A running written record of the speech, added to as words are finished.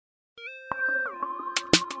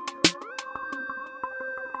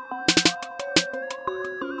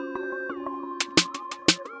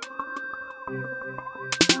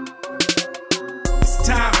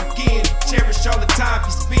cherish all the time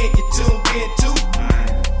you spend, you tuned in to.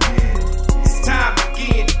 It's time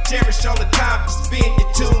again to cherish all the time you spend, you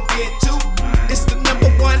tuned in to. It's the number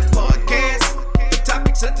one podcast. The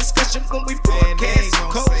topics of discussion when we broadcast.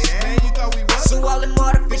 So all them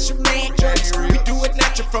artificial man jokes, we do it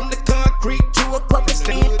natural from the concrete to a corporate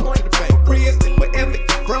standpoint. Real, wherever you're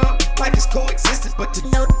from, life is coexistence, but to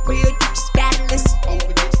know the real, you just gotta listen.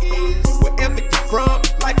 Wherever you're from,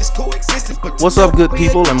 life is coexistence, but What's up, good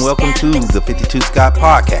people, and welcome to the 52 Scott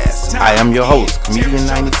Podcast. I am your host, Comedian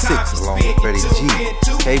 96, along with Freddie G,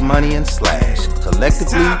 K-Money, and Slash.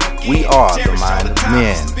 Collectively, we are the Mind of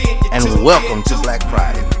Men, and welcome to Black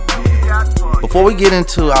Friday. Before we get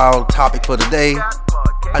into our topic for today,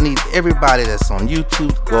 I need everybody that's on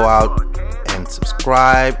YouTube to go out and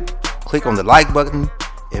subscribe. Click on the like button.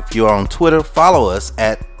 If you're on Twitter, follow us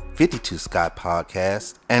at 52 Scott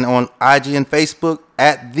Podcast, and on IG and Facebook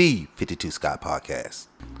at the 52 Scott Podcast.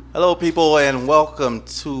 Hello, people, and welcome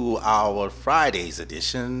to our Friday's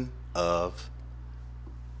edition of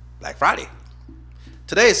Black Friday.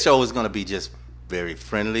 Today's show is going to be just very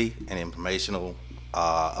friendly and informational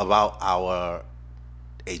about our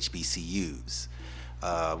HBCUs.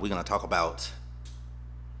 We're going to talk about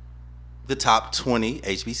the top 20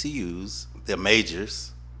 HBCUs, their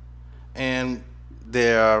majors, and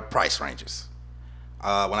their price ranges.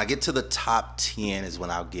 When I get to the top 10 is when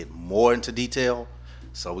I'll get more into detail.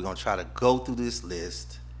 So we're going to try to go through this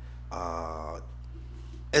list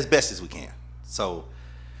as best as we can. So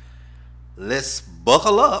let's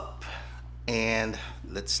buckle up and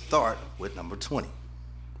let's start with number 20.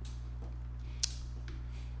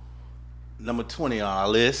 Number 20 on our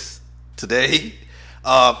list today.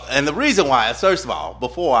 And the reason why, first of all,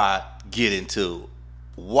 before I get into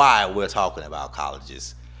why we're talking about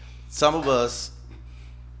colleges, some of us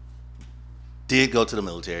did go to the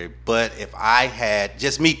military, but if I had,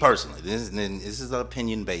 just me personally, this is an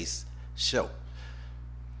opinion-based show.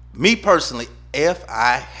 Me personally, if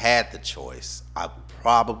I had the choice, I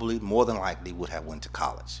probably, more than likely, would have went to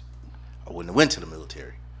college. I wouldn't have went to the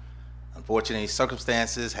military. Unfortunately,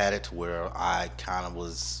 circumstances had it to where I kind of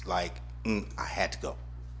was like, I had to go.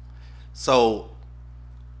 So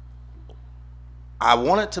I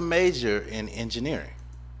wanted to major in engineering.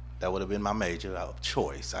 That would have been my major of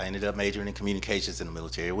choice. I ended up majoring in communications in the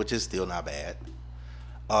military, which is still not bad.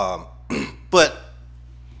 But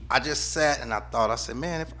I just sat and I said,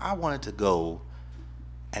 man, if I wanted to go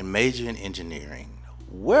and major in engineering,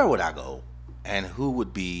 where would I go? And who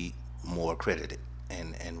would be more accredited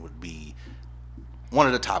and would be one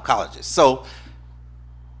of the top colleges? So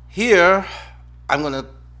here I'm going to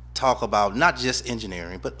talk about not just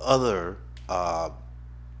engineering, but other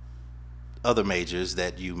majors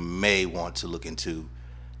that you may want to look into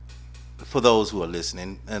for those who are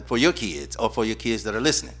listening and for your kids or for your kids that are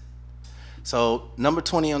listening. So number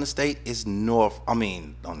 20 on the state is 20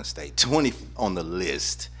 on the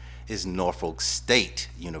list is Norfolk State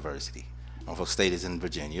University. Norfolk State is in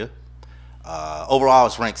Virginia. Overall,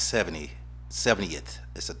 it's ranked 70th.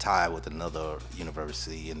 It's a tie with another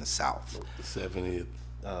university in the South. 70th.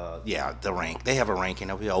 Yeah, the rank. They have a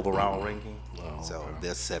ranking over here, overall ranking. Oh, so okay.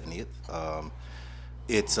 they're 70th.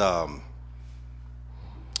 It's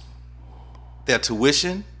their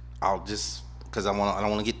tuition. I'll just because I don't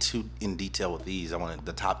want to get too in detail with these.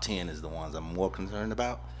 The top 10 is the ones I'm more concerned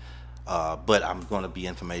about. But I'm going to be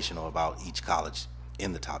informational about each college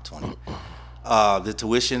in the top 20. The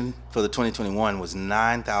tuition for the 2021 was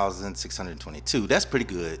 $9,622. That's pretty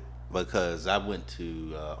good because I went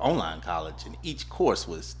to online college and each course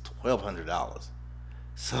was $1,200.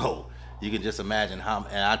 So you can just imagine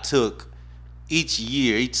and I took each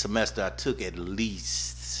semester I took at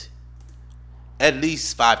least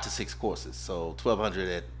 5 to 6 courses. So 1,200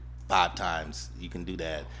 at 5 times, you can do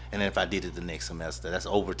that. And then if I did it the next semester, that's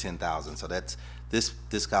over 10,000. So that's this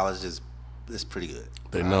college is pretty good.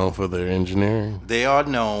 They're known for their engineering? They are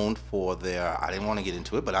known for their, I didn't want to get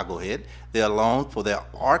into it, but I'll go ahead. They are known for their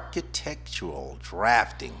architectural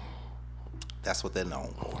drafting. That's what they're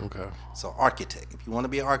known for. Okay. So architect. If you want to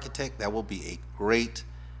be an architect, that will be a great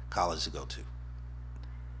college to go to.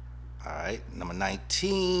 All right, number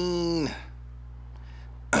 19.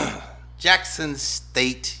 Jackson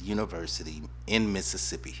State University in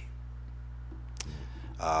Mississippi.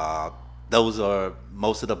 Those are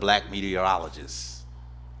most of the black meteorologists.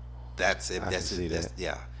 That's it.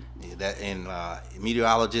 Yeah. That in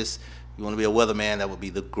meteorologists, you want to be a weatherman, that would be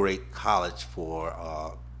the great college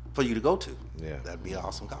for you to go to. Yeah, that'd be an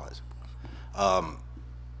awesome college.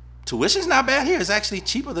 Tuition's not bad here. It's actually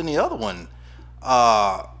cheaper than the other one,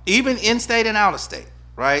 even in-state and out-of-state.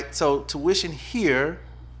 Right. So tuition here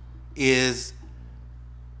is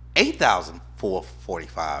 $8,400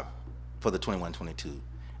 $445 for the 21-22.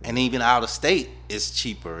 And even out of state is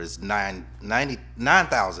cheaper. It's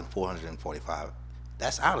 $9,445.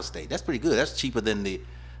 That's out of state. That's pretty good. That's cheaper than the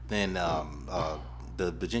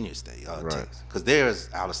Virginia state, Right. because theirs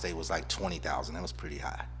out of state was like $20,000. That was pretty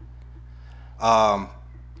high.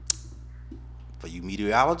 For you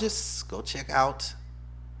meteorologists, go check out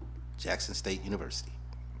Jackson State University.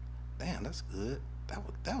 Damn, that's good. That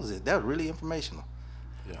was it. That was really informational.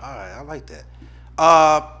 Yeah. All right, I like that.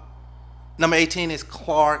 Number 18 is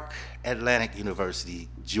Clark Atlantic University,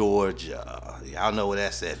 Georgia. Y'all know where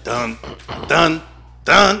that's at. Dun, dun,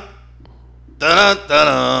 dun, dun, dun,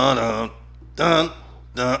 dun, dun,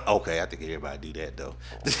 dun. Okay, I think everybody do that though.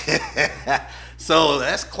 So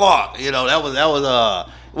that's Clark. You know, that was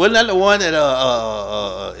wasn't that the one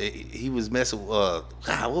that he was messing with,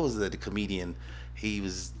 God, what was the comedian? He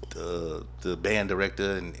was the band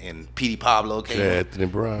director and P.D. Pablo came. J. Anthony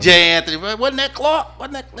Brown. J. Anthony Brown. Wasn't that Clark?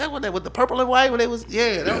 Wasn't that with the purple and white? When they was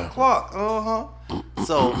that was Clark.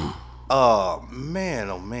 So, oh man.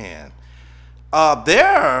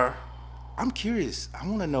 I'm curious. I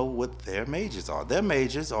want to know what their majors are. Their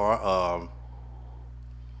majors are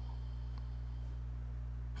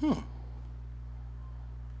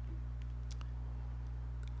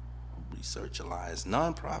Research Alliance,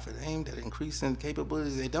 nonprofit aimed at increasing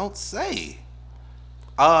capabilities. They don't say.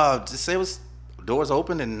 Just say it was doors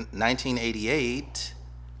opened in 1988.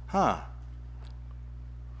 I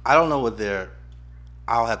don't know what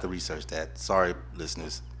I'll have to research that. Sorry,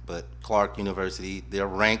 listeners. But Clark University, they're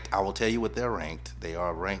ranked. I will tell you what they're ranked. They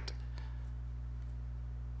are ranked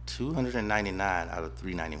 299 out of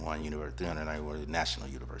 391 national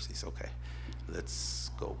universities. Okay, let's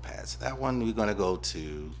go past that one. We're going to go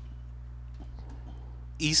to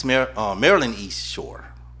Maryland East Shore.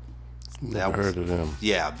 Never heard of them.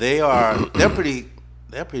 Yeah, they're pretty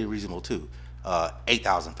reasonable too.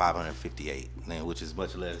 8,558, which is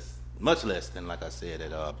much less than, like I said,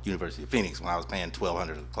 at University of Phoenix when I was paying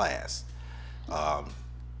 $1,200 a class.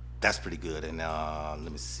 That's pretty good. And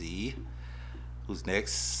let me see, who's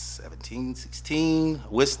next? 16,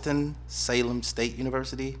 Winston-Salem State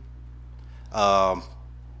University.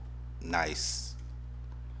 Nice.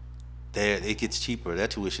 There, it gets cheaper. Their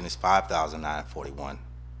tuition is $5,941.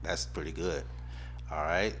 That's pretty good. All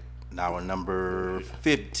right. Now we're number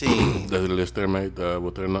 15. Does it list their mate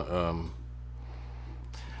what they're not?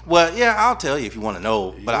 Well, yeah, I'll tell you if you want to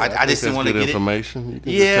know. But I just didn't want to get information. You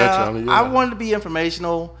can just touch on it. Yeah, I wanted to be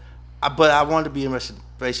informational, but I wanted to be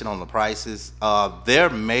information on the prices. Their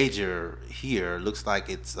major here looks like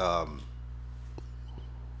it's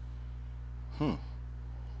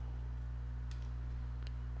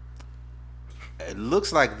It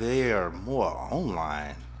looks like they are more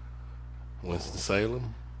online.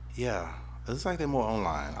 Winston-Salem? Yeah, it looks like they're more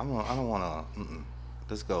online. I don't want to.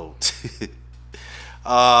 Let's go.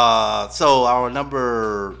 So our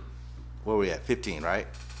number, where are we at? 15, right?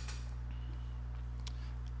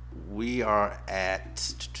 We are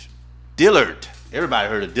at Dillard. Everybody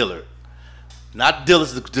heard of Dillard. Not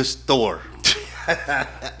Dillard's, the store.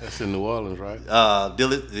 That's in New Orleans, right?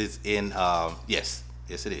 Dillard is in, yes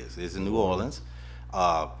it is. It's in New Orleans.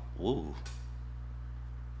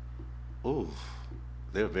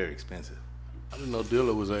 They're very expensive. I didn't know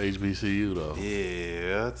Dillard was an HBCU though.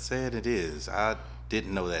 Yeah, I'd say it is. I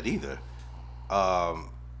didn't know that either. Well,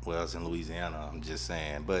 it's in Louisiana, I'm just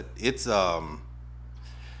saying. But it's, they're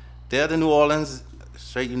the New Orleans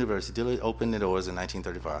State University. Dillard opened the doors in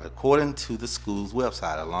 1935. According to the school's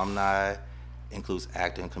website, alumni includes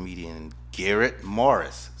actor and comedian Garrett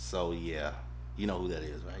Morris. So, yeah, you know who that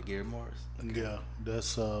is, right? Garrett Morris? Okay. Yeah,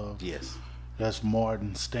 that's yes. That's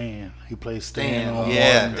Martin Stan. He plays Stan on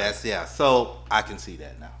yeah, Martin. yeah. So I can see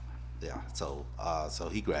that now. Yeah. So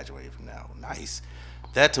he graduated from now. Nice.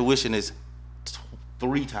 That tuition is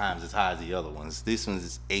 3 times as high as the other ones. This one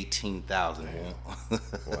is $18,001.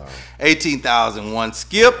 Wow. $18,001.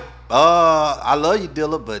 Skip. I love you,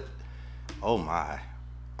 Dilla, but oh my.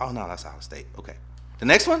 Oh no, that's out of state. Okay. The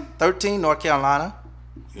next one, 13, North Carolina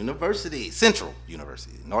Central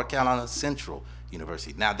University. North Carolina Central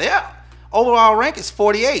University. Now their overall rank is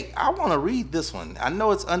 48. I want to read this one. I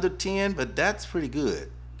know it's under 10, but that's pretty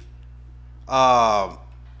good. They're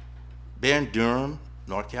in Durham,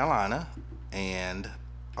 North Carolina, and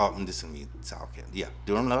this is me, South Carolina. Yeah,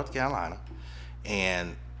 Durham, North Carolina,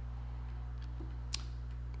 and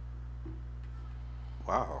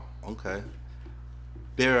wow, okay.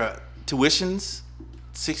 Their tuitions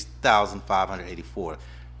 $6,584.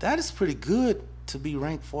 That is pretty good to be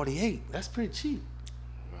ranked 48. That's pretty cheap.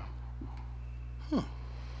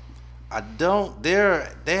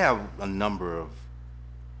 They have a number of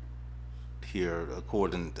here,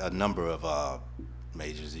 according a number of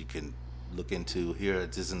majors you can look into. Here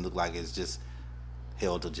it doesn't look like it's just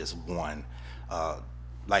held to just one.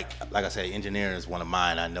 Like I said, engineering is one of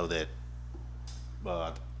mine. I know that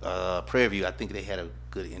Prairie View, I think they had a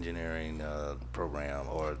good engineering program.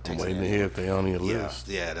 Or I'm waiting to hear if they on your list.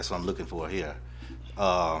 Yeah, that's what I'm looking for here.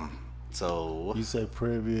 So You said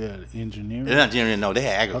Prairie View had engineering? they're not engineering. No, they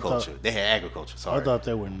had agriculture. They had agriculture. Sorry, I thought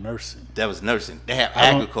they were nursing. that was nursing. They had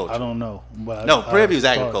agriculture. I don't know. But No, Prairie View is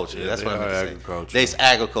thought- agriculture. That's they what I are meant to say. agriculture. There's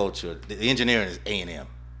agriculture. The engineering is A&M.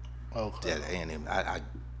 Okay. Yeah, A&M. I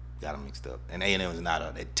got them mixed up. And A&M is not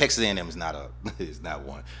a. Texas A&M is not a. Is not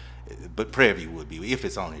one. But Prairie View would be if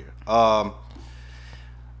it's on here.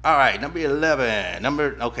 All right, number 11.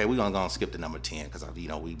 Okay, we're gonna skip to number 10 because we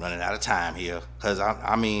running out of time here. Because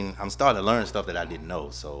I'm starting to learn stuff that I didn't know,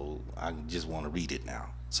 so I just want to read it now.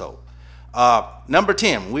 So, number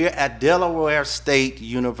 10, we're at Delaware State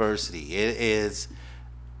University.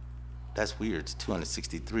 That's weird. It's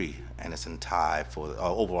 263, and it's in tie for the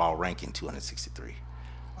overall ranking 263.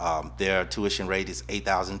 Their tuition rate is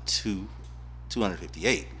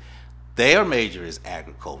 $8,258. Their major is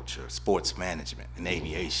agriculture, sports management, and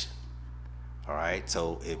aviation. All right,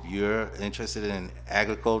 so if you're interested in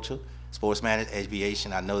agriculture, sports management,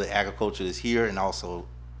 aviation, I know that agriculture is here, and also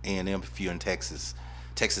A&M if you're in Texas.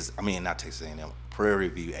 Not Texas A&M, Prairie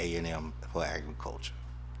View A&M for agriculture.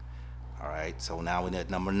 All right, so now we're at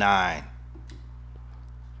number 9.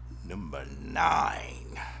 Number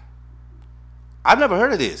 9. I've never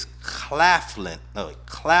heard of this. Claflin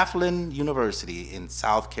University in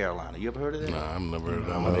South Carolina. You ever heard of that? Nah, I've never heard of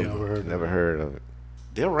that I've one either. Never heard of it.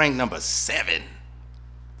 They're ranked number 7.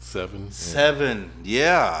 7? 7.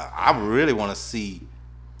 Yeah. I really want to see.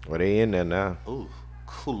 Well, they in there now. Ooh,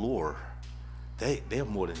 Couleur. They're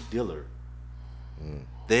more than Dillard.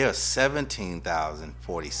 They are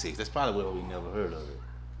 17,046. That's probably where we never heard of it.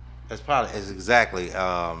 That's exactly.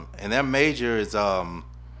 And their major is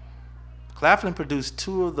Claflin produced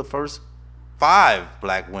 2 of the first 5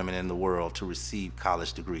 black women in the world to receive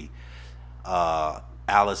college degree.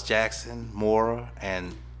 Alice Jackson Moore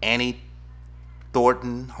and Annie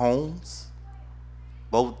Thornton Holmes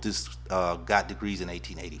both got degrees in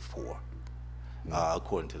 1884,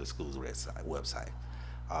 according to the school's website.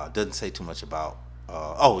 Doesn't say too much about.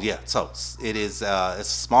 So it is a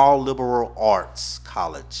small liberal arts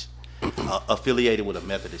college affiliated with a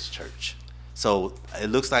Methodist church. So it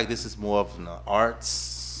looks like this is more of an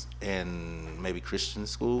arts and maybe Christian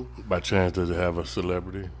school. By chance, does it have a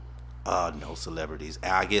celebrity? No celebrities.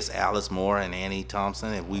 I guess Alice Moore and Annie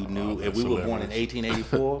Thompson. If we were born in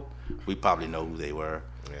 1884, we probably know who they were.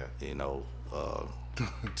 Yeah.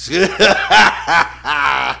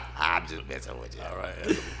 I'm just messing with you. All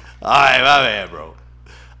right, my man, bro.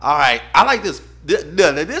 All right, I like this.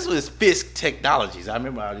 This was Fisk Technologies. I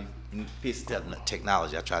remember all these Fisk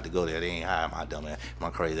Technology. I tried to go there. They ain't hire my dumb ass, my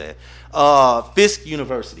crazy ass. Fisk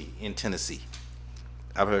University in Tennessee.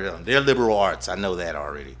 I've heard of them. They're liberal arts. I know that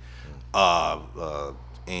already.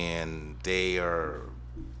 And they are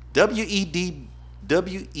W.E.B.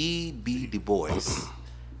 Du Bois.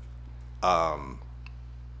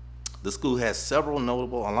 The school has several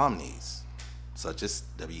notable alumni, such as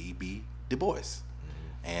W.E.B. Du Bois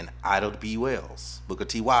and Ida B. Wells, Booker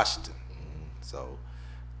T. Washington. So,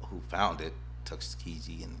 who founded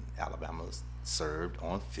Tuskegee in Alabama, served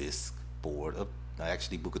on Fisk board of.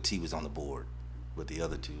 Actually, Booker T. was on the board, but the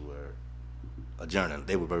other 2 were a journalist.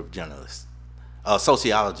 They were both journalists.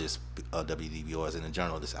 Sociologist W.E.B. Du Bois and a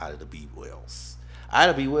journalist Ida B. Wells.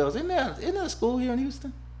 Ida B. Wells, isn't there a school here in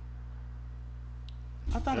Houston?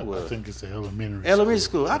 I thought it was. I think it's an elementary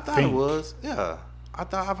School. I thought it was. Yeah.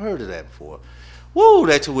 I've heard of that before. Woo,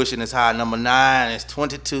 that tuition is high. Number 9 is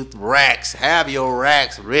 22 racks. Have your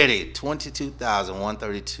racks ready.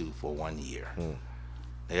 $22,132 for 1 year.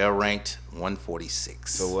 They are ranked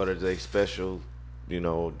 146. So what are they special?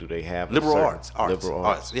 Do they have liberal arts? Liberal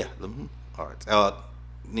arts. Yeah, arts.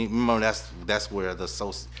 Remember that's where the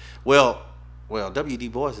W.D. Du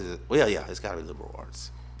Bois is. Well, yeah, it's got to be liberal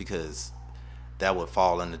arts because that would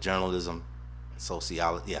fall under journalism,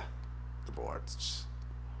 sociology. Yeah, liberal arts.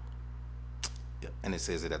 Yeah, and it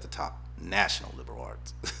says it at the top. National liberal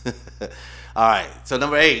arts. All right. So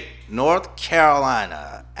number 8, North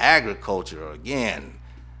Carolina agriculture again.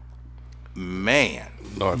 Man.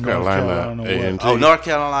 North Carolina A&T. Oh, North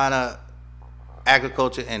Carolina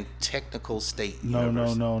Agriculture and Technical State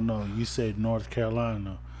University. No. You said North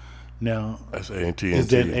Carolina. Now That's A&T. Is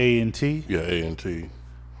that A&T? Yeah, A&T.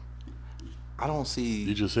 I don't see.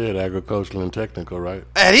 You just said agricultural and technical, right?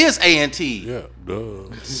 It is A&T. Yeah,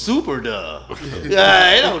 duh. Super duh.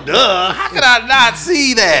 Yeah, duh. How could I not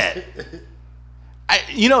see that?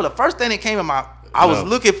 The first thing that came in my, I was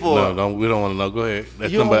looking for. No, we don't want to know. Go ahead.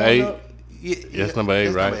 That's You number don't wanna 8. know? Yeah, That's number 8,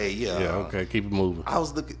 that's right? Number 8, yeah. Yeah. Okay, keep it moving. I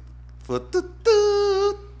was looking for,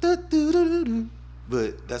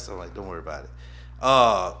 but that's all right. Don't worry about it.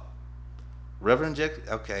 Reverend Jack.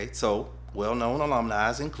 Okay, so well-known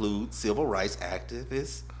alumni include civil rights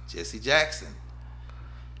activist Jesse Jackson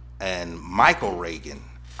and Michael Reagan.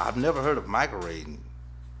 I've never heard of Michael Reagan,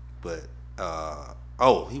 but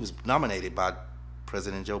he was nominated by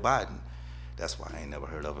President Joe Biden. That's why I ain't never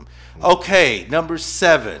heard of him. Okay, number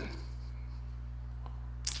 7.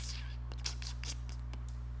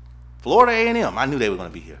 Florida A&M. I knew they were going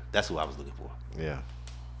to be here. That's who I was looking for. Yeah.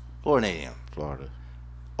 Florida A&M. Florida.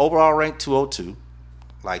 Overall ranked 202.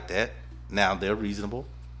 Like that. Now they're reasonable.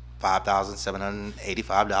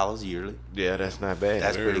 $5,785 yearly. Yeah, that's not bad.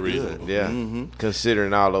 That's Very pretty reasonable. good. Yeah. Mm-hmm.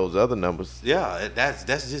 Considering all those other numbers. Yeah, that's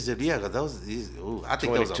just because I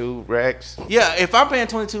think 22 racks. Yeah, if I'm paying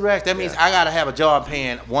 22 racks, that means I gotta have a job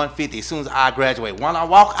paying 150 as soon as I graduate. When I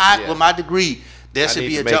walk out with my degree, there should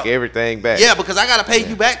be a job. Make everything back. Yeah, because I gotta pay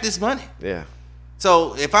you back this money. Yeah.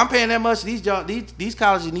 So if I'm paying that much, these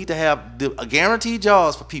colleges need to have guaranteed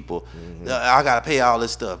jobs for people. Mm-hmm. I gotta pay all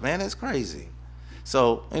this stuff, man. That's crazy.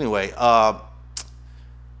 So anyway,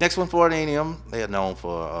 next one, Florida A&M. They are known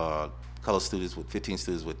for color students with 15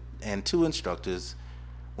 students and 2 instructors.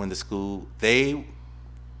 When the school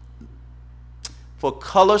for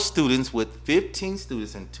color students with 15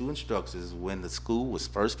 students and 2 instructors when the school was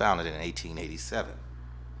first founded in 1887.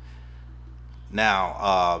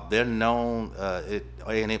 Now, they're known,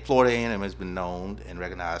 Florida A&M has been known and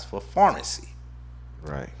recognized for pharmacy.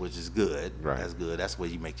 Right. Which is good. Right. That's good. That's where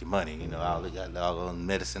you make your money. You know, all got all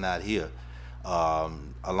medicine out here.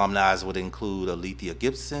 Alumni would include Alethea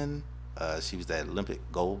Gibson. She was the Olympic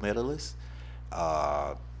gold medalist.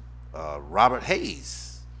 Robert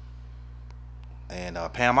Hayes. And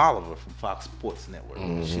Pam Oliver from Fox Sports Network.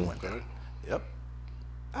 Mm-hmm. She went there. Yep.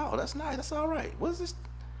 Oh, that's nice. That's all right. What is this?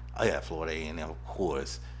 Oh, yeah, Florida A&M, of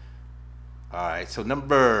course. All right, so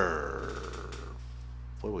number...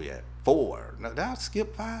 Where we at? 4. Now, did I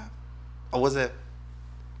skip 5? Or was that...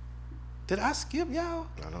 Did I skip, y'all?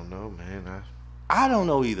 I don't know, man. I don't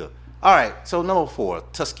know either. All right, so number 4,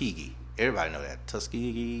 Tuskegee. Everybody know that.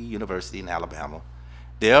 Tuskegee University in Alabama.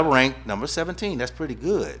 They're ranked number 17. That's pretty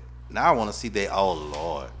good. Now I want to see they... Oh,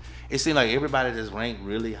 Lord. It seems like everybody that's ranked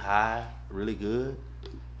really high, really good,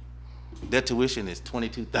 their tuition is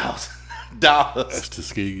 $22,000. That's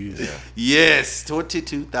Tuskegee's. Yeah. Yes,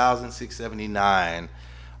 $22,679.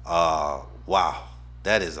 Wow,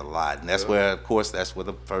 that is a lot, and that's where, of course, that's where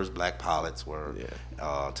the first black pilots were. Yeah.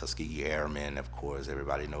 Tuskegee Airmen, of course,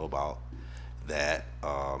 everybody know about that.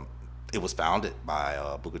 It was founded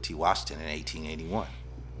by Booker T. Washington in 1881.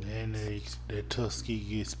 And the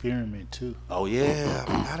Tuskegee experiment too. Oh yeah,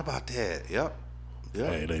 I forgot about that. Yep.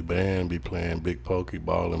 Hey, they band be playing big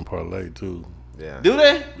pokeball and parlay too. Yeah. Do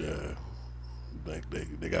they? Yeah.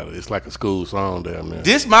 They got it. It's like a school song down there.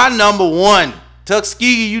 This my number 1.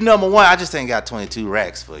 Tuskegee, you number 1. I just ain't got 22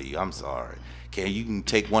 racks for you. I'm sorry. You can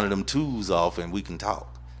take one of them 2s off and we can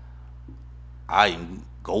talk. I can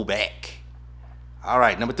go back. All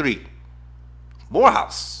right, number 3.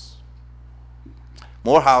 Morehouse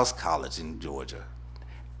College in Georgia.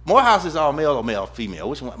 Morehouse is all male or male, female?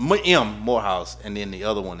 Which one? M, Morehouse, and then the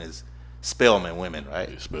other one is Spelman, women,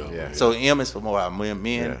 right? Spelman, yeah. So M is for Morehouse, men.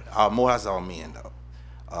 Yeah. Morehouse is all men, though.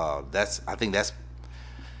 I think that's...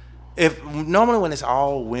 If normally when it's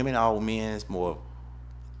all women, all men, it's more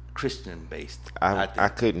Christian based. I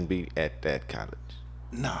couldn't be at that college.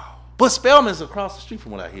 No, but Spelman's across the street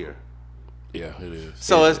from what I hear. Yeah, it is.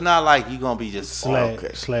 So it's not like you're gonna be just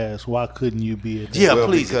Slash, why couldn't you be at that? Yeah, Well,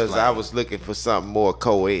 please because explain. I was looking for something more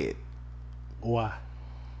co-ed. Why?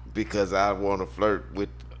 Because I want to flirt with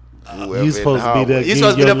whoever You supposed to be there. You're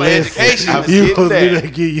supposed to be there for education. I'm You getting supposed to be that. there to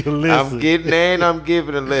give you a lesson. I'm getting and I'm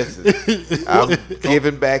giving a lesson. I'm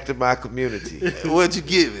giving back to my community. What you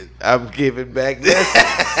giving? I'm giving back lessons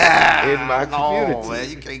in my community. No, man,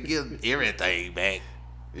 you can't give everything back.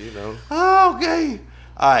 You know, Okay.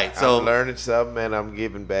 All right, so I'm learning something and I'm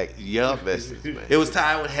giving back Yep. lessons, man. It was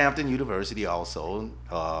tied with Hampton University also,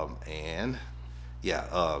 it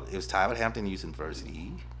was tied with Hampton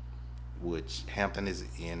University, which Hampton is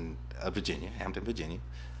in Virginia, Hampton, Virginia.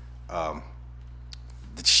 I'm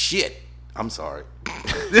sorry.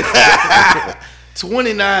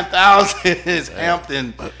 29,000 is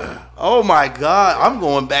Hampton. Oh my God, I'm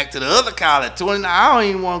going back to the other college. 29. I don't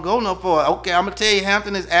even want to go no further. Okay, I'm gonna tell you,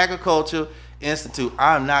 Hampton is Agriculture Institute.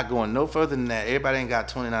 I'm not going no further than that. Everybody ain't got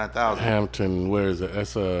 29,000. Hampton, where is it?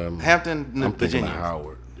 That's Hampton, I'm thinking Virginia. of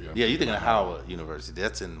Howard. Yeah. Yeah, you're thinking of Howard University.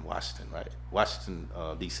 That's in Washington, right? Washington,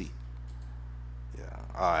 D.C. Yeah.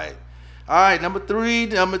 All right. Number three,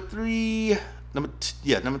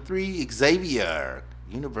 Xavier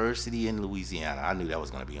University in Louisiana. I knew that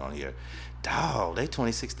was going to be on here. Dog, they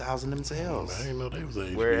 26,000 themselves. I didn't know they was a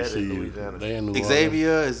Where at in HBCU. Louisiana? They in New Orleans.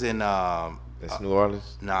 Xavier is in. That's New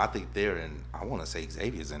Orleans. No, I think they're in. I want to say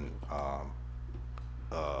Xavier's in. I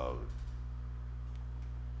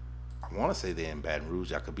want to say they're in Baton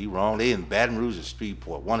Rouge. I could be wrong. They're in Baton Rouge or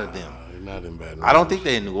Shreveport. One of them. They're not in Baton Rouge. I don't think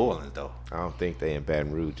they're in New Orleans though. I don't think they in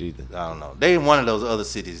Baton Rouge either. I don't know. They in one of those other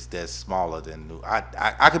cities that's smaller than New.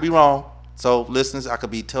 I could be wrong. So listeners, I could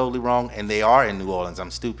be totally wrong, and they are in New Orleans. I'm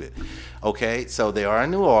stupid. Okay, so they are in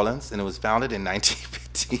New Orleans, and it was founded in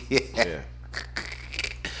 1950. Yeah.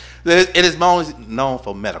 It is mostly known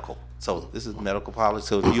for medical. So this is medical college.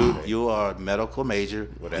 So if you are a medical major,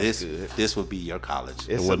 Well, that's this would be your college.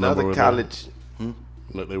 It's what number another were college.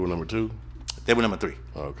 No, they were number 2. They were number 3.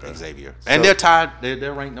 Okay. Xavier, and they're tied.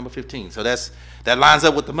 They're ranked number 15. So that lines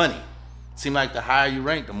up with the money. Seem like the higher you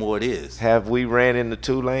rank, the more it is. Have we ran into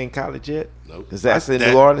Tulane College yet? Nope. Because that's in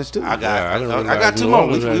New Orleans too. I Yeah, I didn't got realize two New more.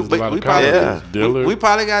 Orleans has a lot of probably, colleges. Dillard. we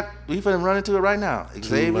probably got. We finna run into it right now.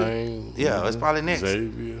 Xavier. Tulane, Yeah, it's probably next.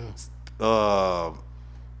 Xavier.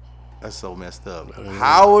 That's so messed up. I don't know.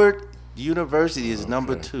 Howard University is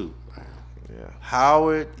number 2. Yeah.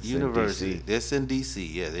 Howard in University. DC. That's in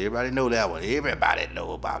DC. Yeah, everybody know that one. Everybody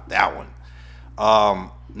know about that one.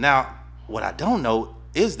 Now, what I don't know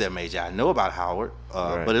is their major. I know about Howard,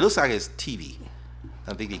 Right. but it looks like it's TV.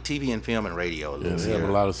 I'm thinking TV and film and radio. Yeah, they have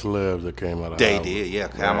a lot of celebs that came out of They Howard. did, yeah.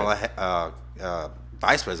 Kamala,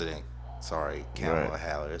 Vice President, Kamala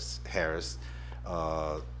Right. Harris,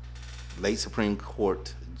 late Supreme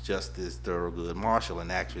Court Justice Thurgood Marshall,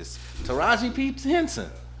 and actress Taraji P. Henson.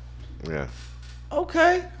 Yeah.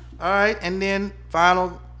 Okay, all right. And then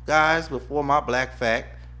final, guys, before my black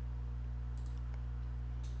fact,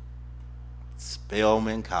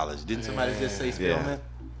 Spelman College. Didn't somebody just say Spelman? Yeah.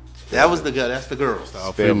 That was the girl. That's the girls.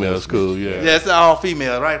 All female school, yeah. Yeah, it's all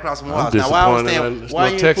female, right across from I'm Morehouse. Now, why I disappointed. understand There's why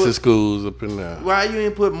no you Texas put, schools up in there. why you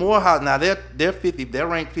didn't put Morehouse? Now they're 50. They're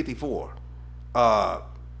ranked 54,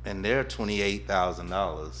 and they're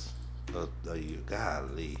 $28,000 a year.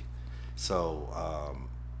 Golly, so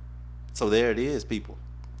there it is, people.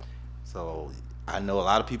 So I know a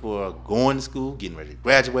lot of people are going to school, getting ready to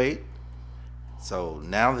graduate. So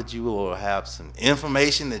now that you will have some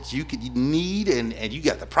information that you need, and you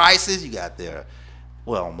got the prices, you got their,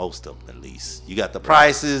 well, most of them at least. You got the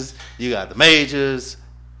prices, you got the majors.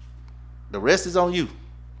 The rest is on you.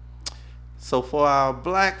 So for our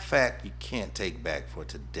black fact you can't take back for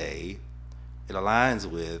today, it aligns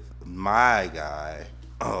with my guy.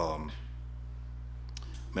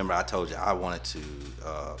 Remember I told you I wanted to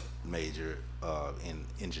major in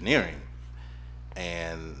engineering,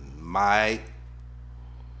 and my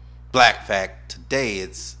black fact today,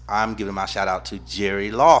 I'm giving my shout out to Jerry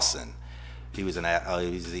Lawson. He was an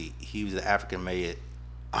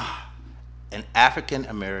African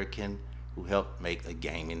American who helped make a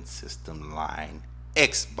gaming system line,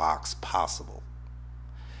 Xbox, possible.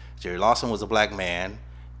 Jerry Lawson was a black man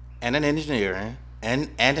and an engineer and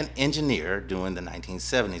an engineer during the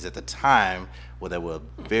 1970s, at the time where there were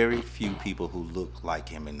very few people who looked like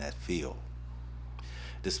him in that field.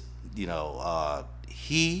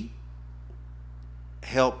 He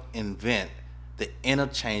helped invent the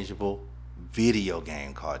interchangeable video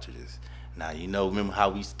game cartridges. Now, remember how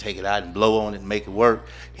we used to take it out and blow on it and make it work?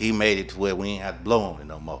 He made it to where we ain't have to blow on it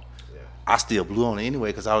no more. Yeah. I still blew on it anyway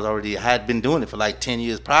because I had been doing it for like 10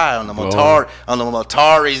 years prior on the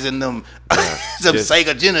Ataris and them some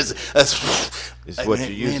Sega Genesis. It's what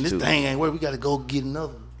you used man, to. this thing ain't work. We got to go get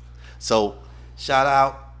another one. So, shout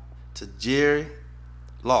out to Jerry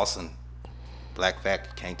Lawson. Black fact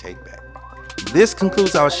you can't take back. This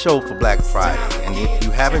concludes our show for Black Friday, and if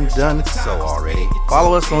you haven't done so already,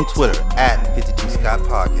 follow us on Twitter at 52 Scott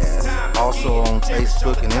Podcast, also on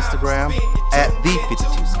Facebook and Instagram at the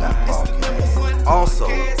 52 Scott Podcast. Also,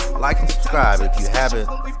 like and subscribe if you haven't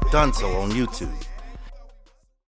done so on YouTube.